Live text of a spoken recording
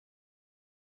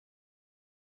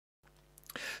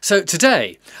So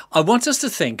today, I want us to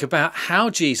think about how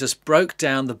Jesus broke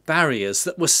down the barriers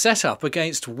that were set up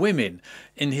against women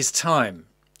in his time.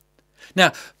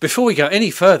 Now, before we go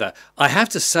any further, I have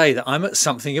to say that I'm at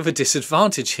something of a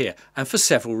disadvantage here, and for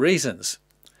several reasons.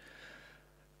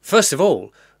 First of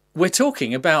all, we're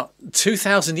talking about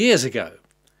 2,000 years ago,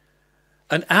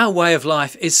 and our way of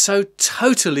life is so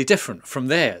totally different from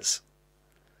theirs.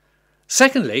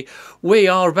 Secondly, we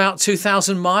are about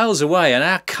 2,000 miles away, and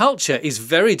our culture is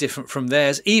very different from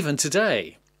theirs even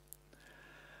today.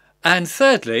 And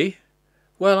thirdly,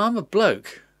 well, I'm a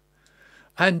bloke,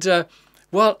 and I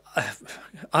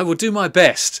will do my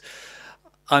best.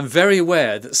 I'm very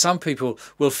aware that some people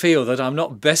will feel that I'm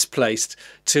not best placed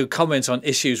to comment on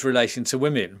issues relating to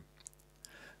women.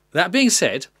 That being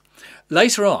said,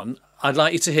 later on, I'd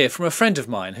like you to hear from a friend of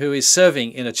mine who is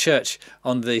serving in a church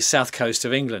on the south coast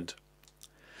of England.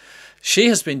 She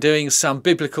has been doing some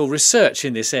biblical research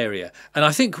in this area, and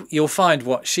I think you'll find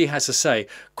what she has to say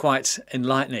quite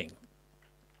enlightening.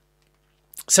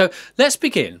 So let's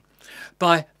begin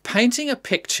by painting a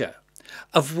picture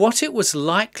of what it was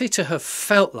likely to have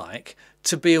felt like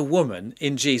to be a woman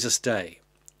in Jesus' day.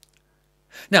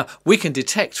 Now, we can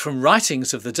detect from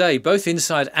writings of the day, both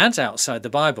inside and outside the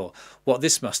Bible, what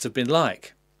this must have been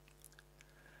like.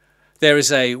 There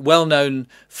is a well-known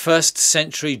first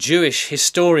century Jewish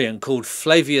historian called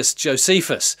Flavius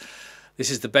Josephus.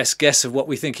 This is the best guess of what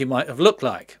we think he might have looked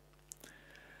like.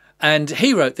 And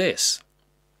he wrote this: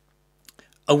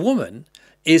 "A woman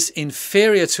is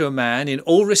inferior to a man in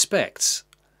all respects,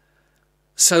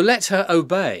 so let her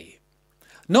obey,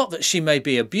 not that she may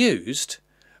be abused,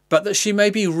 but that she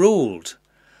may be ruled,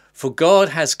 for God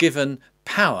has given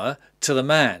power to the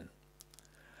man."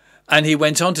 And he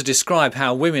went on to describe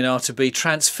how women are to be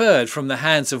transferred from the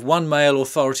hands of one male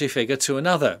authority figure to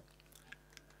another.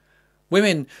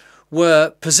 Women were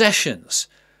possessions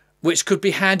which could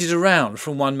be handed around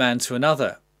from one man to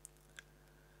another.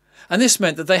 And this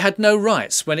meant that they had no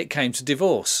rights when it came to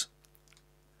divorce.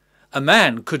 A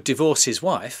man could divorce his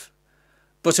wife,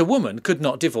 but a woman could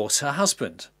not divorce her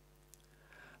husband.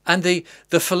 And the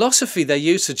philosophy they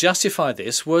used to justify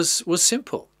this was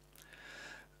simple.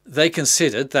 They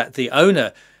considered that the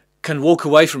owner can walk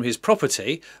away from his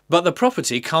property, but the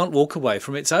property can't walk away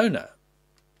from its owner.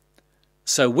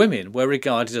 So women were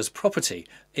regarded as property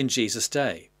in Jesus'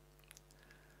 day.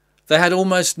 They had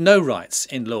almost no rights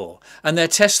in law, and their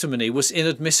testimony was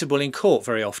inadmissible in court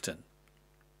very often.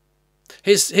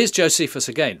 Here's Josephus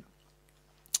again.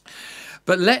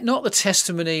 "But let not the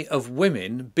testimony of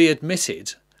women be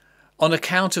admitted on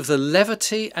account of the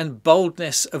levity and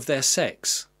boldness of their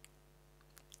sex."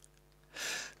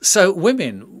 So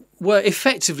women were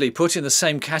effectively put in the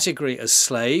same category as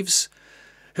slaves,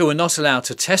 who were not allowed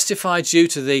to testify due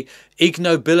to the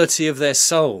ignobility of their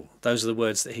soul. Those are the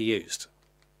words that he used.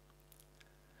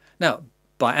 Now,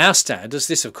 by our standards,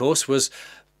 this of course was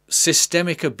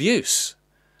systemic abuse,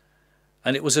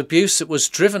 and it was abuse that was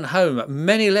driven home at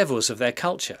many levels of their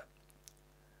culture.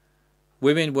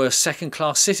 Women were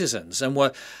second-class citizens and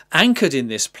were anchored in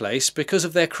this place because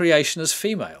of their creation as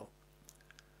female.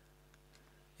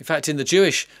 In fact, in the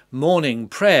Jewish morning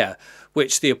prayer,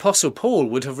 which the Apostle Paul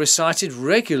would have recited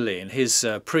regularly in his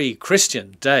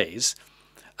pre-Christian days,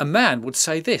 a man would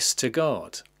say this to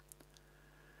God: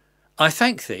 "I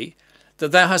thank thee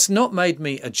that thou hast not made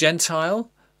me a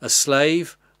Gentile, a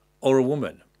slave, or a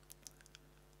woman."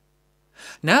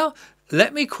 Now,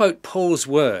 let me quote Paul's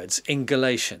words in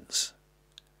Galatians.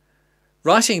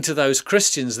 Writing to those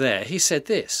Christians there, he said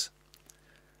this: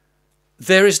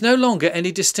 "There is no longer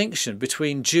any distinction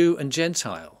between Jew and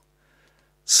Gentile,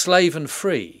 slave and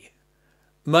free,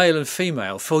 male and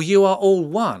female, for you are all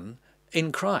one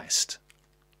in Christ."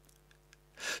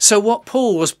 So what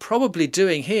Paul was probably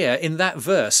doing here in that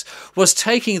verse was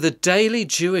taking the daily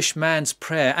Jewish man's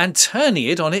prayer and turning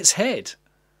it on its head.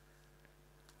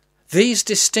 These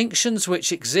distinctions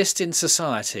which exist in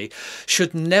society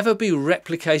should never be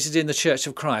replicated in the Church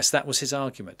of Christ. That was his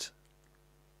argument.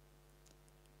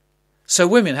 So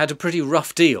women had a pretty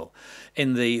rough deal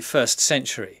in the first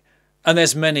century, and there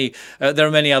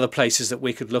are many other places that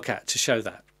we could look at to show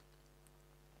that.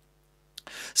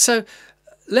 So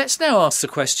let's now ask the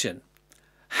question,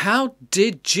 how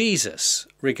did Jesus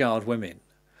regard women?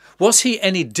 Was he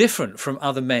any different from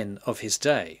other men of his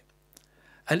day?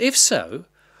 And if so,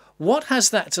 what has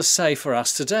that to say for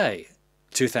us today,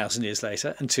 2,000 years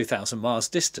later and 2,000 miles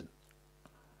distant?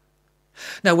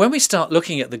 Now, when we start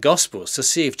looking at the Gospels to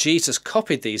see if Jesus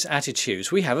copied these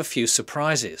attitudes, we have a few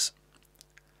surprises.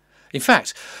 In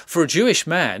fact, for a Jewish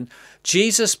man,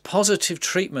 Jesus' positive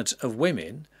treatment of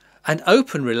women and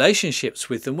open relationships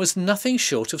with them was nothing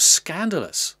short of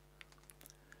scandalous.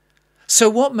 So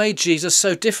what made Jesus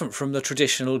so different from the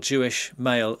traditional Jewish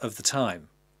male of the time?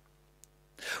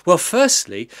 Well,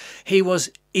 firstly, he was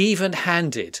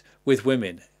even-handed with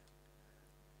women.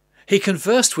 He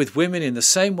conversed with women in the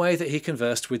same way that he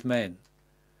conversed with men.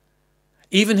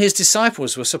 Even his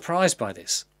disciples were surprised by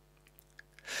this.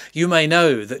 You may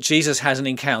know that Jesus had an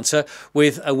encounter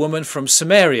with a woman from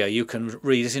Samaria. You can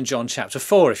read it in John chapter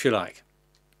 4 if you like.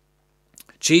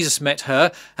 Jesus met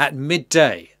her at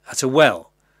midday at a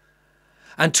well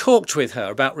and talked with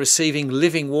her about receiving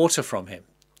living water from him.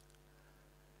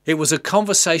 It was a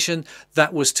conversation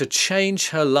that was to change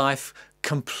her life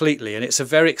completely, and it's a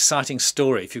very exciting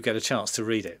story if you get a chance to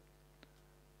read it.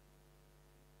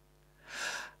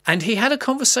 And he had a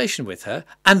conversation with her,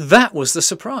 and that was the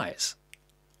surprise.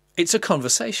 It's a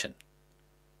conversation.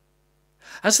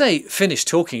 As they finished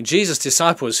talking, Jesus'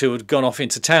 disciples, who had gone off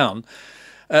into town,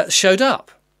 showed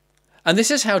up. And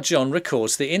this is how John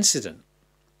records the incident.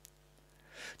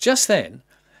 Just then,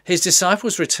 his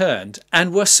disciples returned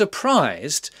and were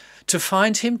surprised to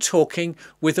find him talking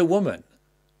with a woman.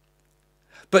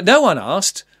 But no one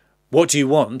asked, "What do you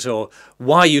want?" or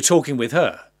 "Why are you talking with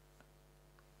her?"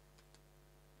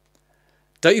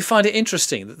 Don't you find it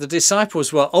interesting that the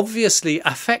disciples were obviously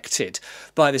affected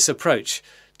by this approach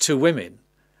to women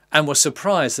and were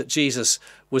surprised that Jesus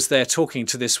was there talking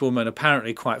to this woman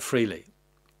apparently quite freely?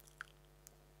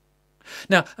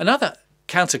 Now, another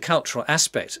countercultural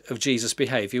aspect of Jesus'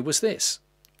 behaviour was this.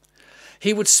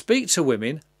 He would speak to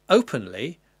women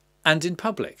openly and in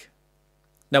public.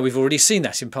 Now, we've already seen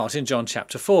that in part in John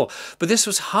chapter 4, but this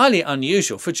was highly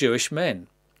unusual for Jewish men.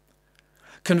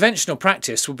 Conventional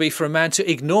practice would be for a man to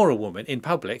ignore a woman in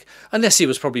public, unless he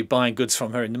was probably buying goods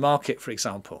from her in the market, for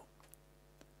example.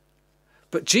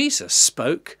 But Jesus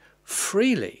spoke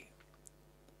freely.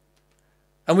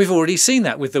 And we've already seen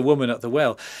that with the woman at the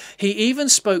well. He even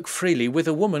spoke freely with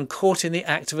a woman caught in the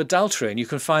act of adultery, and you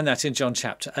can find that in John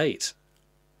chapter 8.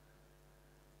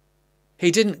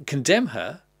 He didn't condemn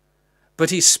her,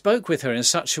 but he spoke with her in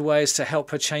such a way as to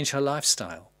help her change her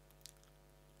lifestyle.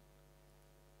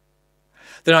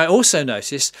 Then I also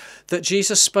noticed that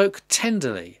Jesus spoke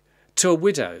tenderly to a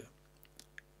widow.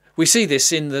 We see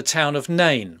this in the town of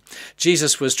Nain.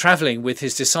 Jesus was travelling with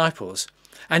his disciples,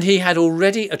 and he had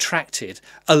already attracted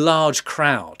a large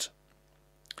crowd.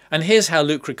 And here's how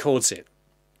Luke records it.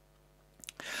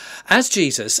 As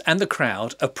Jesus and the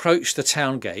crowd approached the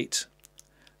town gate,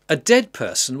 a dead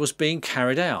person was being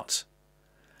carried out,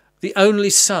 the only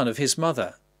son of his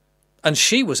mother, and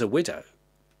she was a widow.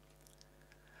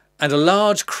 And a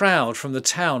large crowd from the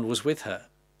town was with her.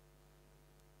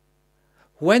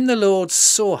 When the Lord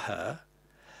saw her,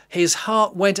 his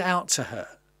heart went out to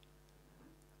her,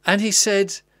 and he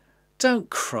said,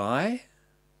 "Don't cry."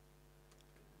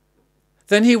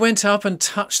 Then he went up and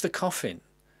touched the coffin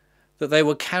that they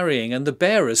were carrying, and the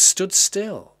bearers stood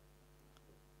still.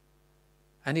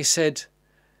 And he said,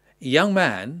 "Young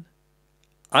man,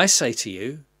 I say to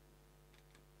you,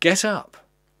 get up."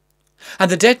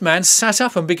 And the dead man sat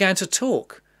up and began to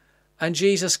talk, and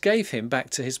Jesus gave him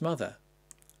back to his mother.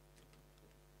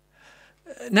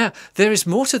 Now, there is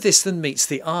more to this than meets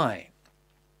the eye.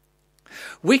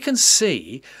 We can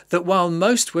see that while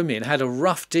most women had a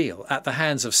rough deal at the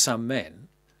hands of some men,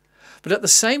 but at the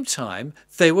same time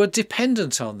they were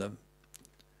dependent on them.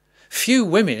 Few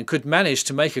women could manage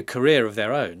to make a career of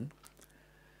their own.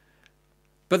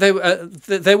 But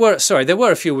there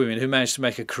were a few women who managed to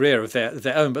make a career of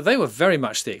their own, but they were very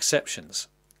much the exceptions.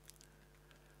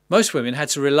 Most women had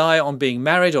to rely on being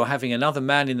married or having another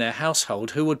man in their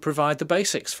household who would provide the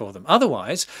basics for them.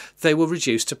 Otherwise, they were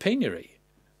reduced to penury.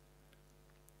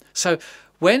 So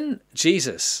when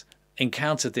Jesus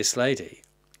encountered this lady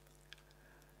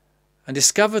and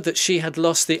discovered that she had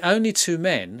lost the only two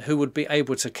men who would be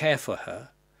able to care for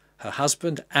her, her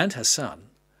husband and her son,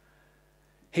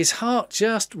 his heart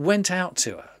just went out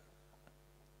to her.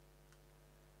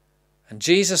 And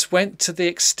Jesus went to the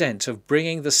extent of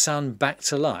bringing the son back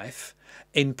to life,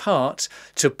 in part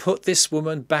to put this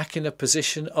woman back in a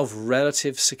position of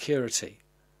relative security.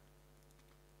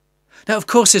 Now, of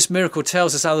course, this miracle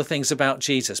tells us other things about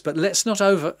Jesus, but let's not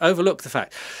overlook the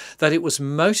fact that it was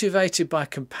motivated by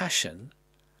compassion,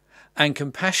 and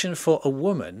compassion for a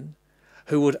woman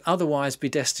who would otherwise be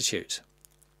destitute.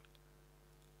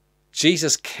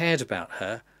 Jesus cared about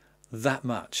her that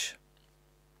much.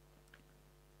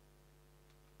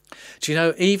 Do you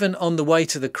know, even on the way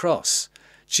to the cross,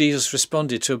 Jesus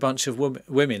responded to a bunch of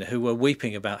women who were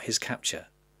weeping about his capture.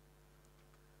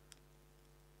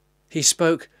 He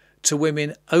spoke to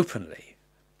women openly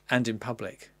and in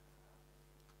public.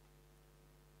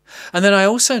 And then I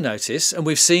also notice, and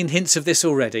we've seen hints of this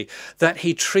already, that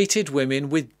he treated women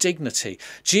with dignity.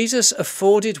 Jesus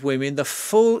afforded women the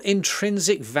full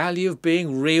intrinsic value of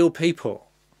being real people.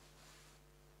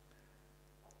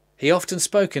 He often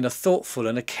spoke in a thoughtful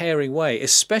and a caring way,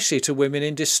 especially to women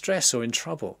in distress or in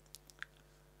trouble.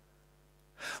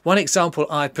 One example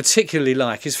I particularly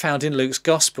like is found in Luke's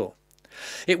Gospel.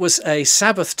 It was a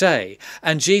Sabbath day,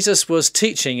 and Jesus was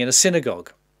teaching in a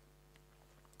synagogue.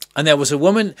 And there was a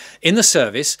woman in the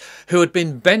service who had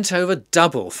been bent over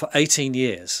double for 18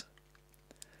 years.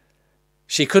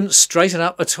 She couldn't straighten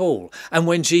up at all, and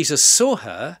when Jesus saw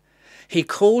her, he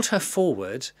called her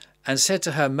forward and said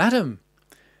to her, "Madam,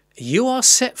 you are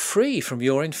set free from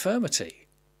your infirmity."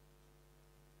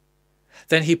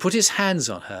 Then he put his hands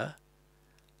on her,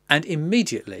 and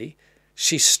immediately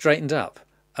she straightened up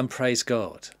and praised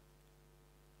God.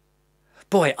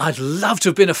 Boy, I'd love to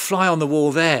have been a fly on the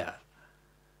wall there.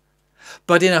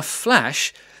 But in a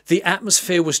flash, the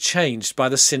atmosphere was changed by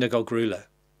the synagogue ruler.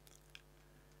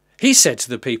 He said to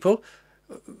the people,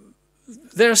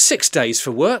 "There are 6 days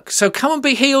for work, so come and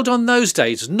be healed on those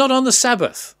days, not on the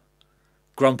Sabbath."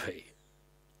 Grumpy.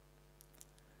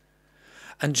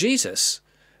 And Jesus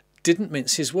didn't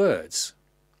mince his words.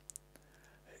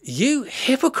 "You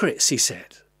hypocrites," he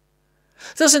said.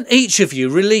 "Doesn't each of you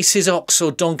release his ox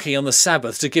or donkey on the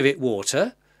Sabbath to give it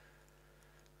water?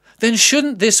 Then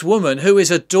shouldn't this woman, who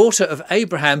is a daughter of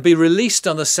Abraham, be released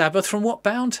on the Sabbath from what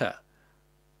bound her?"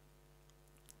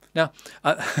 Now,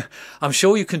 I'm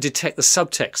sure you can detect the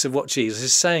subtext of what Jesus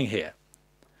is saying here.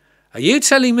 Are you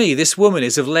telling me this woman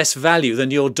is of less value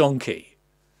than your donkey?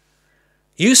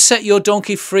 You set your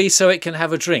donkey free so it can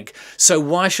have a drink. So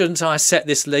why shouldn't I set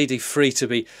this lady free to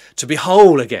be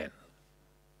whole again?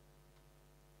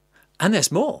 And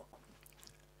there's more.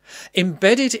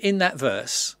 Embedded in that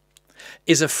verse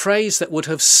is a phrase that would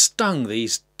have stung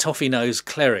these toffee-nosed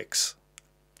clerics.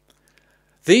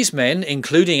 These men,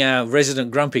 including our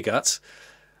resident grumpy guts,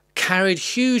 carried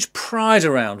huge pride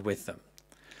around with them,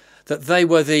 that they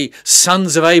were the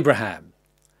sons of Abraham,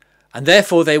 and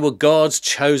therefore they were God's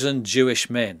chosen Jewish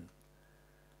men.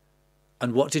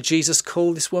 And what did Jesus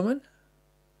call this woman?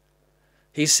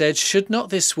 He said, "Should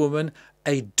not this woman,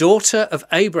 a daughter of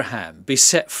Abraham, be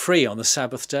set free on the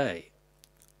Sabbath day?"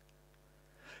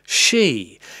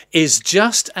 She is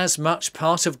just as much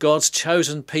part of God's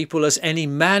chosen people as any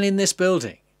man in this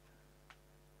building.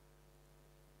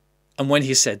 And when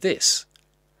he said this,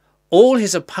 all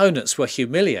his opponents were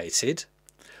humiliated,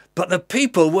 but the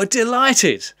people were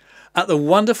delighted at the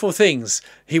wonderful things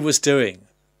he was doing.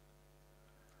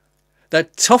 The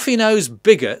toffee-nosed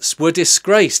bigots were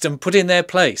disgraced and put in their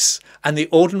place, and the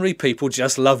ordinary people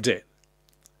just loved it.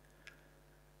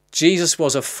 Jesus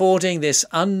was affording this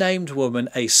unnamed woman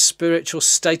a spiritual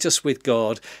status with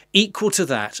God equal to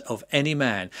that of any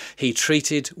man. He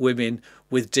treated women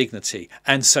with dignity,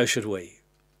 and so should we.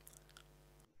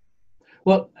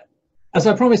 Well, as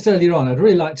I promised earlier on, I'd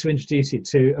really like to introduce you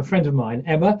to a friend of mine,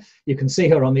 Emma. You can see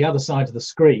her on the other side of the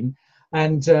screen.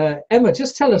 And Emma,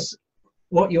 just tell us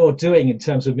what you're doing in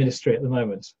terms of ministry at the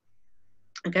moment.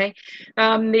 Okay,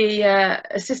 I'm the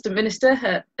assistant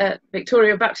minister at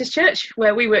Victoria Baptist Church,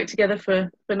 where we worked together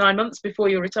for 9 months before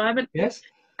your retirement. Yes.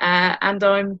 And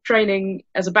I'm training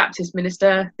as a Baptist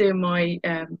minister, doing my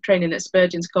training at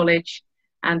Spurgeon's College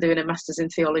and doing a master's in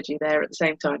theology there at the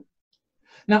same time.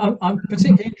 Now, I'm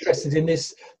particularly interested in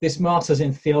this master's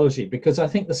in theology, because I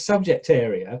think the subject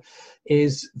area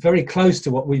is very close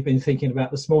to what we've been thinking about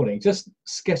this morning. Just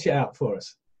sketch it out for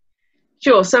us.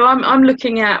 Sure. So I'm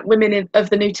looking at women of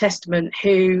the New Testament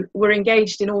who were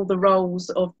engaged in all the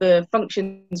roles of the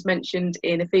functions mentioned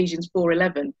in Ephesians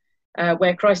 4:11,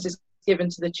 where Christ has given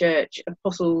to the church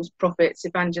apostles, prophets,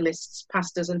 evangelists,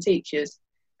 pastors and teachers.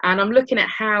 And I'm looking at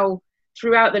how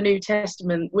throughout the New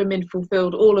Testament women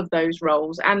fulfilled all of those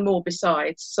roles and more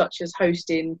besides, such as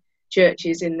hosting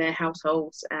churches in their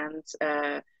households and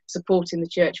supporting the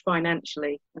church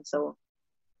financially and so on.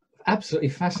 Absolutely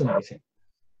fascinating.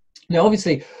 Now,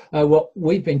 obviously, what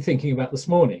we've been thinking about this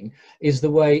morning is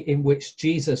the way in which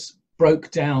Jesus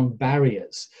broke down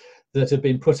barriers that have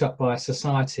been put up by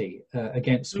society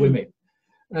against women.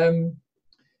 Have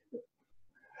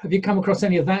you come across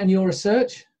any of that in your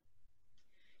research?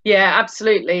 Yeah,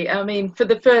 absolutely. I mean, for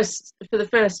the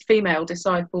first female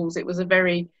disciples, it was a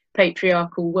very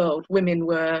patriarchal world. Women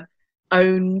were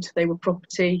owned, they were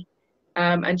property,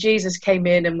 and Jesus came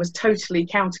in and was totally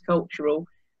countercultural.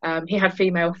 He had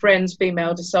female friends,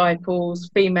 female disciples,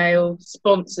 female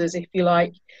sponsors, if you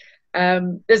like.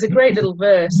 There's a great little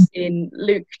verse in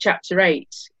Luke chapter 8,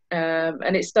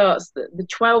 and it starts that the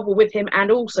 12 were with him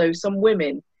and also some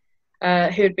women.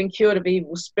 who had been cured of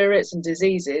evil spirits and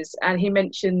diseases. And he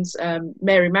mentions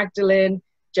Mary Magdalene,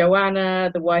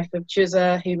 Joanna, the wife of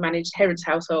Chuza, who managed Herod's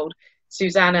household,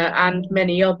 Susanna, and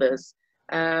many others.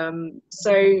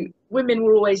 So women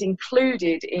were always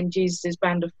included in Jesus's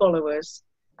band of followers.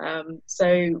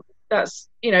 So that's,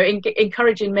 you know,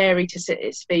 encouraging Mary to sit at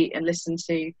his feet and listen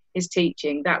to his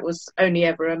teaching. That was only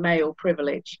ever a male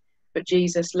privilege, but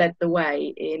Jesus led the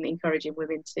way in encouraging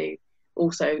women to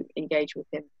also engage with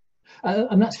him.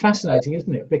 And that's fascinating,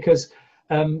 isn't it? Because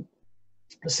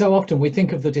so often we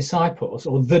think of the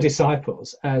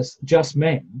disciples as just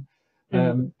men,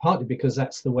 partly because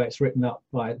that's the way it's written up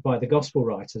by the gospel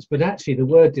writers. But actually, the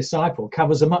word disciple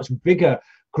covers a much bigger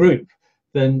group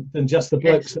than just the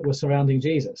blokes that were surrounding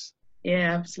Jesus.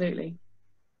 Yeah, absolutely.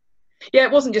 Yeah,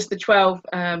 it wasn't just the 12.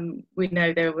 We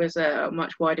know there was a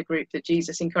much wider group that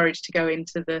Jesus encouraged to go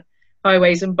into the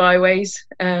highways and byways.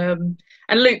 And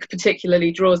Luke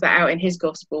particularly draws that out in his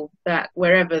gospel, that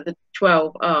wherever the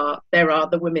 12 are, there are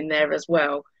the women there as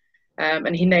well.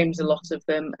 And he names a lot of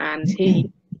them. And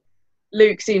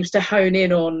Luke seems to hone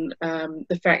in on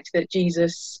the fact that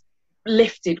Jesus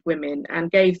lifted women and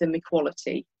gave them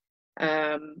equality.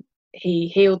 He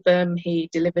healed them, he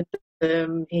delivered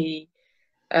them, he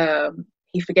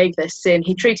forgave their sin,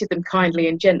 he treated them kindly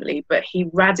and gently, but he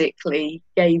radically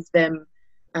gave them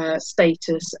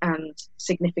status and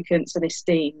significance and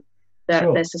esteem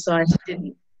that their society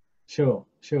didn't. Sure.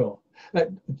 Do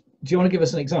you want to give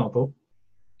us an example?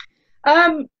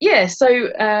 Yeah, so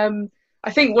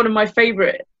I think one of my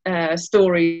favourite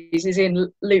stories is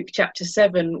in Luke chapter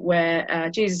 7, where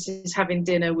Jesus is having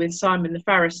dinner with Simon the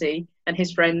Pharisee and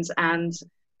his friends, and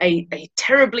a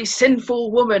terribly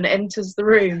sinful woman enters the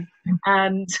room,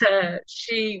 and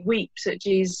she weeps at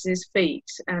Jesus' feet,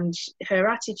 and her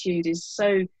attitude is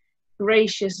so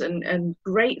gracious and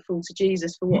grateful to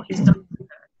Jesus for what he's done for her.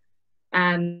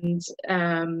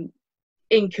 And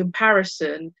in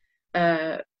comparison,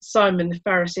 Simon the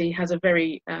Pharisee has a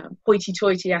very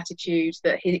hoity-toity attitude,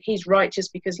 that he's righteous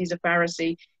because he's a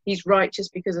Pharisee, he's righteous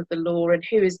because of the law, and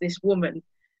who is this woman?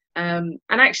 And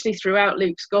actually throughout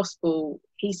Luke's gospel,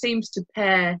 he seems to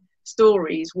pair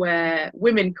stories where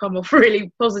women come off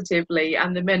really positively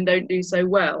and the men don't do so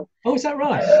well. Oh, is that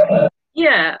right?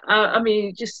 Yeah, I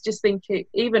mean, just think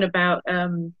even about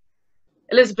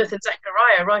Elizabeth and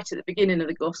Zechariah right at the beginning of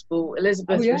the gospel.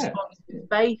 Elizabeth responds with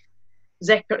faith.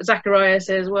 Zechariah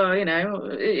says, well, you know,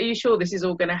 are you sure this is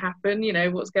all going to happen? You know,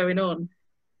 what's going on?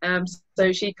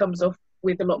 So she comes off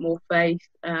with a lot more faith.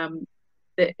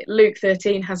 Luke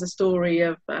 13 has a story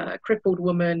of a crippled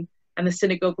woman and the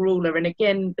synagogue ruler. And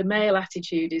again, the male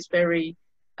attitude is very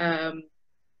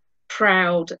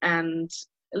proud and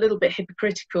a little bit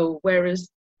hypocritical, whereas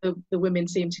the women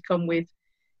seem to come with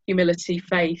humility,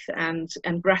 faith, and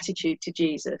gratitude to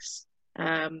Jesus.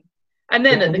 And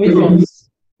then at the cross...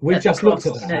 We've just looked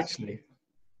at that, actually.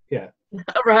 Yeah.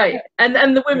 Right. And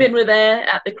the women were there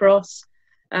at the cross,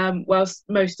 whilst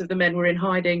most of the men were in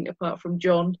hiding, apart from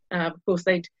John. Of course,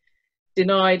 they'd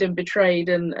denied and betrayed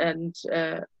and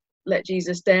let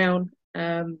Jesus down.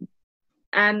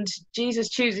 And Jesus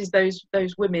chooses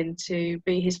those women to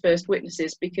be his first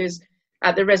witnesses, because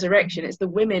at the resurrection, it's the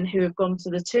women who have gone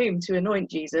to the tomb to anoint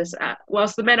Jesus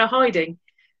whilst the men are hiding.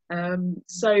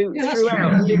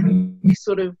 Throughout, Luke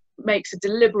sort of makes a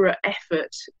deliberate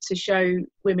effort to show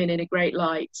women in a great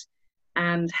light,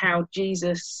 and how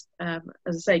Jesus, as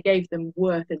I say, gave them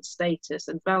worth and status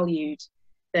and valued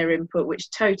their input, which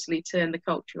totally turned the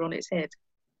culture on its head.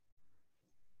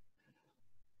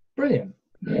 Brilliant.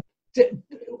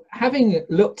 Having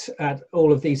looked at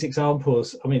all of these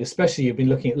examples, I mean, especially you've been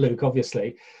looking at Luke,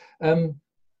 obviously,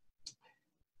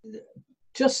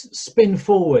 just spin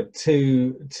forward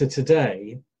to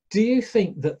today. Do you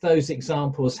think that those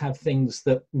examples have things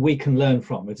that we can learn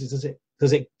from?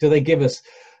 Do they give us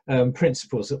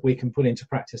principles that we can put into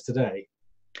practice today?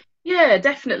 Yeah,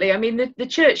 definitely. I mean, the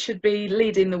church should be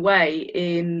leading the way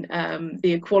in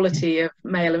the equality of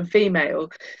male and female.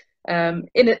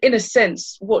 In a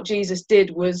sense, what Jesus did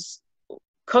was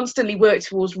constantly work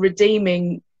towards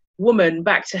redeeming woman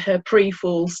back to her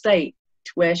pre-fall state,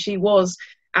 where she was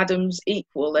Adam's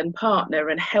equal and partner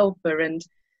and helper, and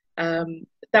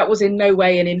that was in no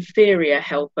way an inferior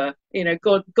helper. You know,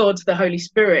 God, the Holy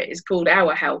Spirit, is called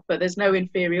our helper. There's no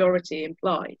inferiority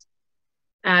implied.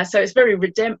 So it's very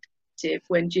redemptive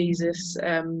when Jesus,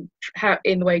 in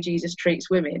the way Jesus treats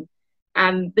women.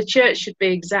 And the church should be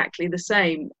exactly the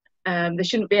same. There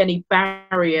shouldn't be any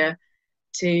barrier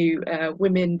to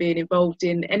women being involved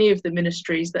in any of the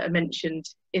ministries that are mentioned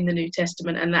in the New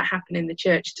Testament and that happen in the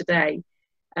church today.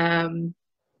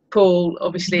 Paul,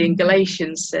 obviously in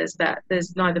Galatians, says that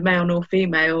there's neither male nor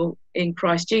female in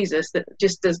Christ Jesus, that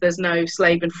just as there's no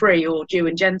slave and free or Jew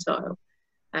and Gentile,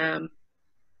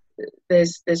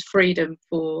 there's freedom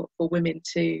for women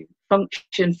to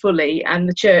function fully, and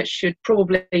the church should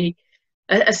probably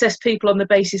assess people on the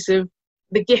basis of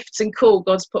the gifts and call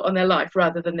God's put on their life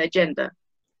rather than their gender.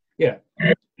 Yeah,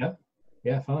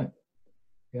 fine.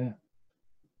 Yeah,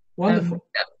 wonderful.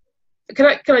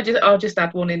 I'll just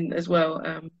add one in as well.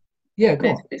 Yeah,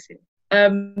 go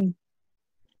on.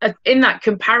 In that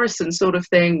comparison sort of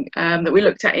thing that we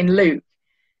looked at in Luke,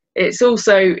 it's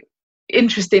also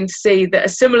interesting to see that a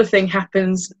similar thing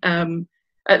happens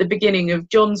at the beginning of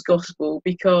John's Gospel,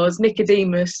 because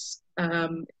Nicodemus,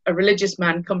 a religious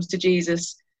man, comes to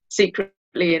Jesus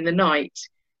secretly in the night,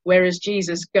 whereas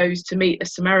Jesus goes to meet a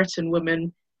Samaritan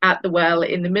woman at the well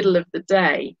in the middle of the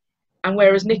day. And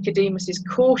whereas Nicodemus is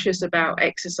cautious about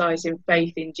exercising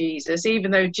faith in Jesus,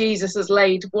 even though Jesus has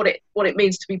laid what it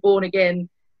means to be born again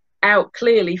out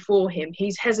clearly for him,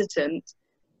 he's hesitant.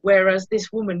 Whereas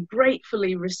this woman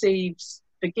gratefully receives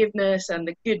forgiveness and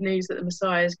the good news that the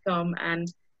Messiah has come, and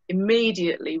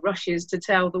immediately rushes to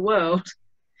tell the world.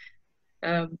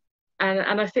 And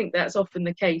I think that's often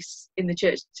the case in the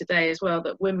church today as well,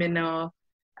 that women are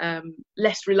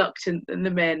less reluctant than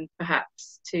the men,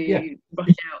 perhaps, to rush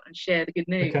out and share the good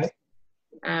news. Okay.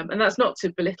 And that's not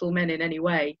to belittle men in any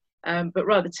way, but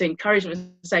rather to encourage them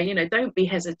and say, don't be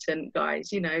hesitant,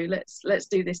 guys. Let's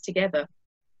do this together.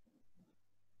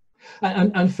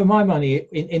 And for my money,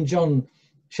 in John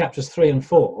chapters 3 and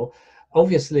 4,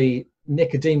 obviously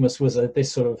Nicodemus was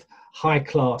this sort of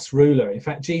high-class ruler. In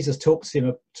fact, Jesus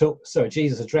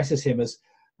addresses him as,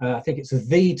 I think it's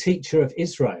the teacher of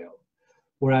Israel,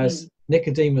 whereas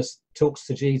Nicodemus talks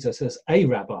to Jesus as a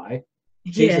rabbi.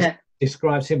 Jesus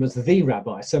describes him as the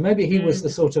rabbi. So maybe he was the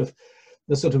sort of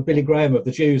Billy Graham of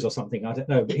the Jews or something. I don't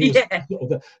know, but he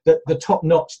was the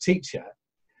top-notch teacher.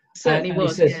 Certainly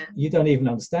was. He says, you don't even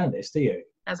understand this, do you?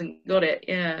 Hasn't got it,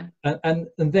 yeah. And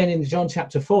then in John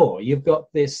chapter 4, you've got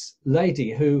this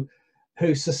lady who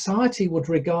society would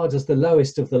regard as the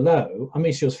lowest of the low. I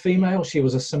mean, she was female, she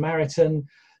was a Samaritan,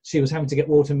 she was having to get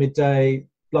water midday,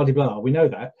 blah, blah, blah. We know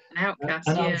that. An outcast,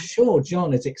 and I'm sure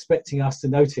John is expecting us to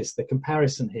notice the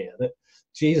comparison here, that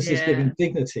Jesus is giving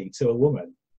dignity to a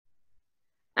woman.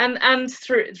 And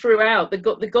throughout,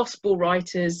 the gospel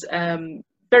writers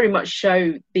very much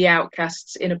show the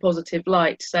outcasts in a positive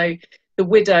light. So the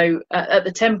widow at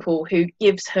the temple who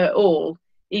gives her all,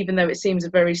 even though it seems a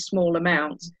very small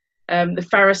amount. The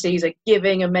Pharisees are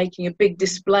giving and making a big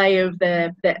display of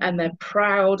their and they're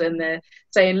proud, and they're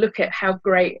saying, look at how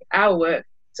great our works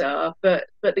are. But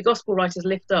the gospel writers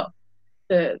lift up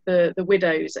the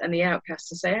widows and the outcasts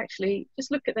and say, actually,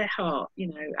 just look at their heart.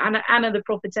 Anna the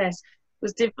prophetess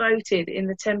was devoted in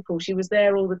the temple. She was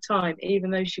there all the time,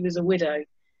 even though she was a widow.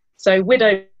 So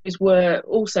widows were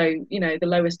also, the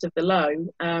lowest of the low,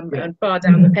 and far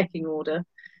down the pecking order,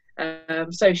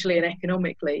 socially and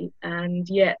economically. And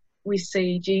yet we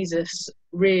see Jesus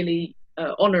really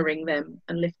honouring them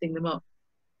and lifting them up.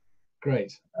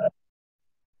 Great.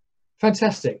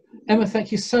 Fantastic. Emma,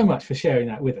 thank you so much for sharing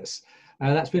that with us.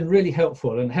 That's been really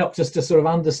helpful and helped us to sort of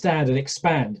understand and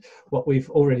expand what we've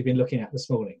already been looking at this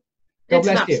morning. God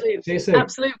bless you. See you soon.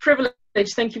 Absolute privilege.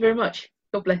 Thank you very much.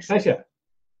 God bless. Pleasure.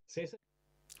 See you soon.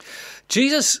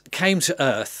 Jesus came to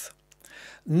earth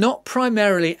not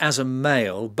primarily as a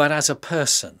male, but as a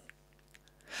person.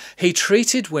 He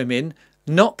treated women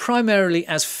not primarily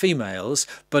as females,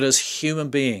 but as human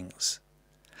beings.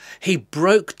 He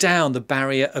broke down the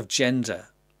barrier of gender.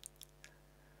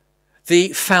 The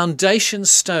foundation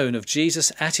stone of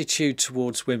Jesus' attitude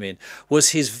towards women was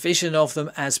his vision of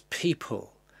them as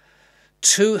people,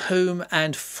 to whom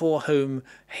and for whom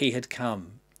he had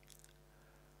come.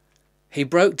 He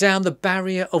broke down the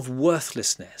barrier of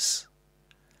worthlessness.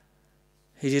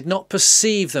 He did not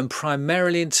perceive them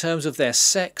primarily in terms of their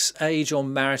sex, age or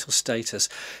marital status.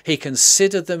 He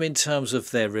considered them in terms of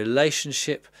their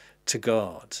relationship to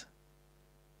God.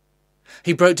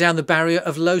 He broke down the barrier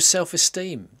of low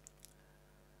self-esteem.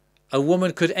 A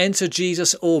woman could enter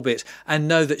Jesus' orbit and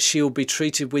know that she will be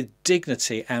treated with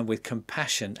dignity and with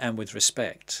compassion and with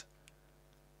respect.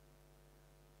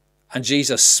 And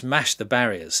Jesus smashed the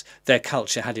barriers their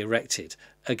culture had erected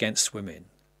against women.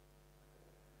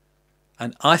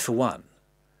 And I, for one,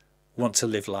 want to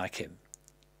live like him.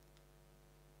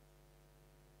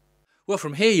 Well,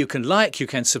 from here you can like, you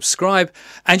can subscribe,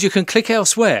 and you can click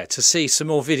elsewhere to see some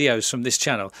more videos from this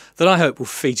channel that I hope will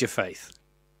feed your faith.